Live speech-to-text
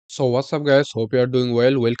So what's up guys, hope you are doing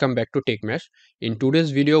well. Welcome back to TechMesh. In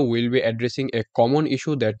today's video we'll be addressing a common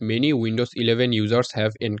issue that many Windows 11 users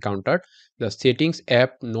have encountered, the settings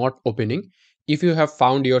app not opening. If you have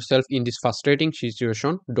found yourself in this frustrating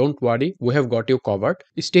situation, don't worry, we have got you covered.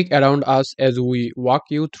 Stick around us as we walk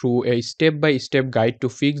you through a step-by-step guide to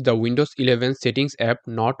fix the Windows 11 settings app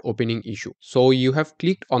not opening issue. So you have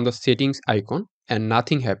clicked on the settings icon and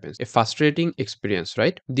nothing happens. A frustrating experience,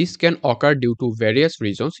 right? This can occur due to various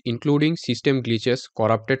reasons, including system glitches,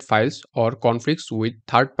 corrupted files, or conflicts with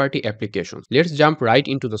third-party applications. Let's jump right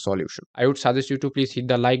into the solution. I would suggest you to please hit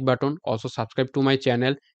the like button, also subscribe to my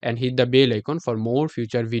channel and hit the bell icon for more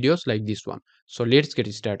future videos like this one. So let's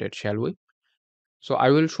get started, shall we? So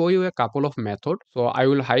I will show you a couple of methods. So I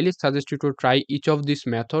will highly suggest you to try each of these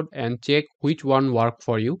method and check which one work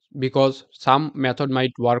for you, because some method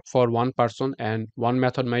might work for one person and one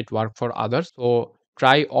method might work for others. So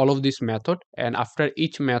try all of this method, and after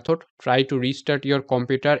each method try to restart your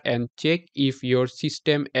computer and check if your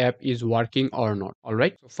system app is working or not.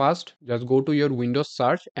 Alright, so first just go to your Windows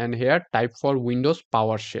search and here type for Windows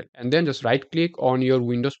PowerShell, and then just right click on your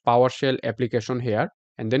Windows PowerShell application here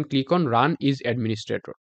and then click on run as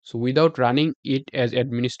administrator. So without running it as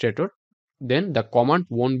administrator, then the command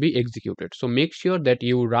won't be executed. So make sure that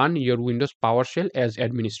you run your Windows PowerShell as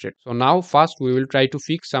administrator. So now first we will try to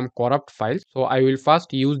fix some corrupt files. So I will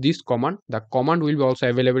first use this command. The command will be also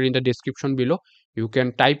available in the description below. You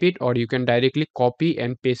can type it or you can directly copy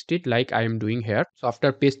and paste it like I am doing here. So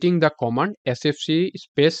after pasting the command sfc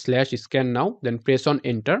space / scan now, then press on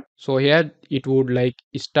enter. So here it would like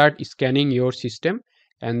start scanning your system,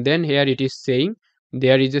 and then here it is saying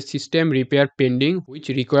there is a system repair pending which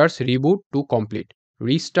requires reboot to complete.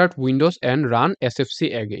 Restart Windows and run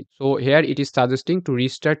SFC again. So here it is suggesting to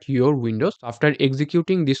restart your Windows. After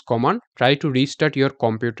executing this command, try to restart your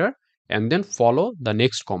computer and then follow the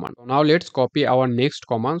next command. So now let's copy our next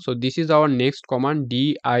command. So this is our next command,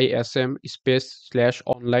 DISM space /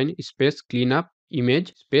 online space cleanup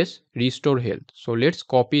image space restore health. So let's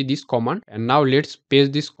copy this command and now let's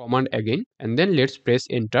paste this command again and then let's press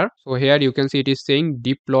enter. So here you can see it is saying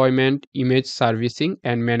deployment image servicing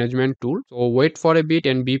and management tool. So wait for a bit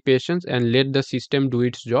and be patient and let the system do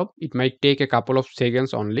its job. It might take a couple of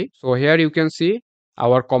seconds only. So here you can see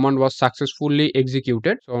our command was successfully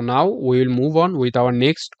executed. So now we will move on with our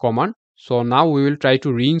next command. So now we will try to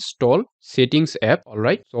reinstall settings app.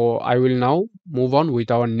 Alright, so I will now move on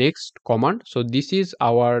with our next command. So this is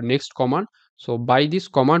our next command. So by this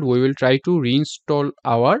command we will try to reinstall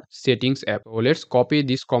our settings app. So let's copy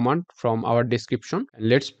this command from our description and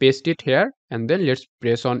let's paste it here and then let's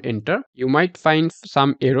press on enter. You might find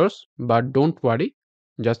some errors, but don't worry,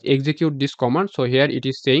 just execute this command. So here it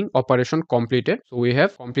is saying operation completed. So we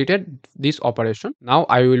have completed this operation. Now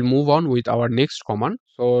I will move on with our next command.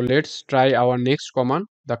 So let's try our next command.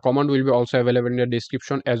 The command will be also available in the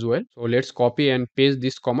description as well. So let's copy and paste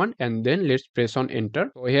this command and then let's press on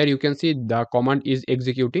enter. So here you can see the command is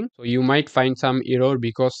executing. So you might find some error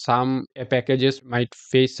because some packages might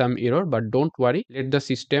face some error, but don't worry, let the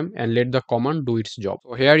system and let the command do its job.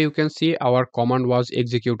 So here you can see our command was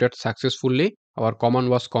executed successfully. Our command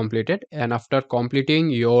was completed, and after completing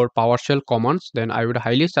your PowerShell commands, then I would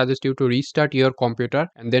highly suggest you to restart your computer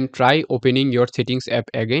and then try opening your settings app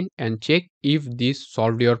again and check if this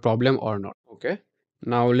solved your problem or not. Okay,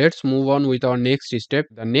 now let's move on with our next step.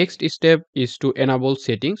 The next step is to enable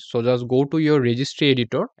settings. So just go to your registry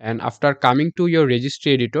editor, and after coming to your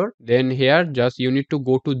registry editor, then here just you need to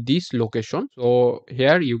go to this location. So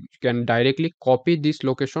here you can directly copy this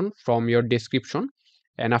location from your description,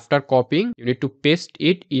 and after copying you need to paste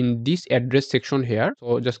it in this address section here.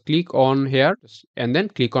 So just click on here and then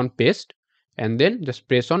click on paste and then just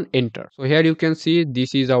press on enter. So here you can see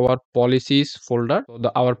this is our policies folder.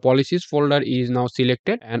 So our policies folder is now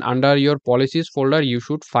selected, and under your policies folder you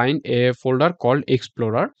should find a folder called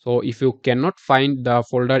explorer. So if you cannot find the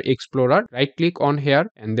folder explorer, right click on here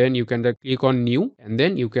and then you can click on new and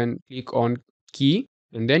then you can click on key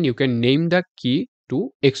and then you can name the key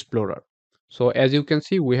to explorer. So as you can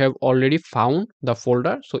see, we have already found the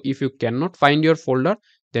folder. So if you cannot find your folder,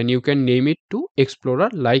 then you can name it to explorer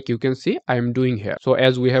like you can see I am doing here. So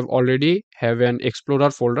as we have already have an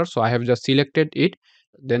explorer folder, so I have just selected it.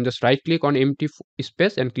 Then just right click on empty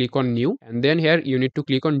space and click on new, and then here you need to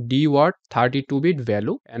click on dword 32-bit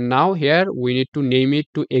value, and now here we need to name it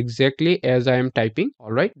to exactly as I am typing.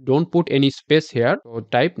 All right, don't put any space here. So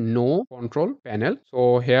type no control panel.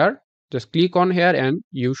 So here just click on here and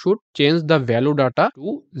you should change the value data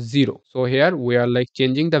to 0. So here we are like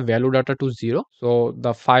changing the value data to 0. So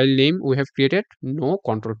the file name we have created, no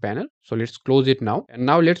control panel. So let's close it now. And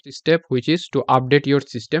now let's step, which is to update your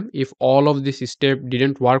system. If all of this step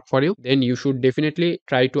didn't work for you, then you should definitely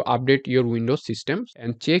try to update your Windows systems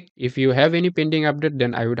and check if you have any pending update.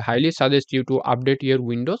 Then I would highly suggest you to update your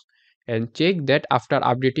Windows and check that after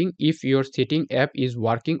updating if your setting app is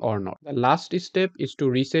working or not. The last step is to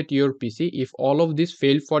reset your PC. If all of this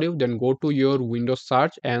failed for you, then go to your Windows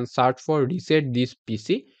search and search for reset this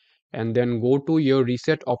PC, and then go to your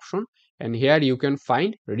reset option, and here you can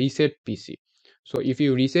find reset PC. So if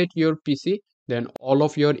you reset your PC, then all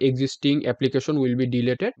of your existing application will be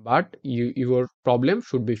deleted, but your problem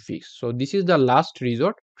should be fixed. So this is the last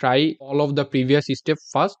resort. Try all of the previous steps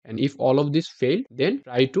first, and if all of this failed, then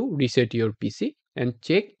try to reset your PC and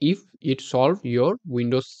check if it solved your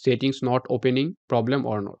Windows settings not opening problem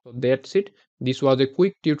or not. So that's it. This was a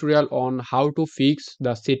quick tutorial on how to fix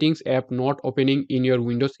the settings app not opening in your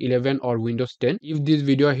Windows 11 or Windows 10. If this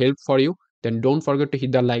video helped for you, then don't forget to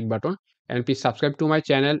hit the like button, and please subscribe to my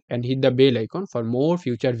channel and hit the bell icon for more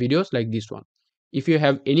future videos like this one. If you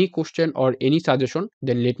have any question or any suggestion,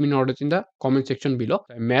 then let me know it in the comment section below.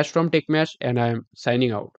 I'm Mash from TechMash, and I am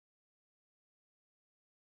signing out.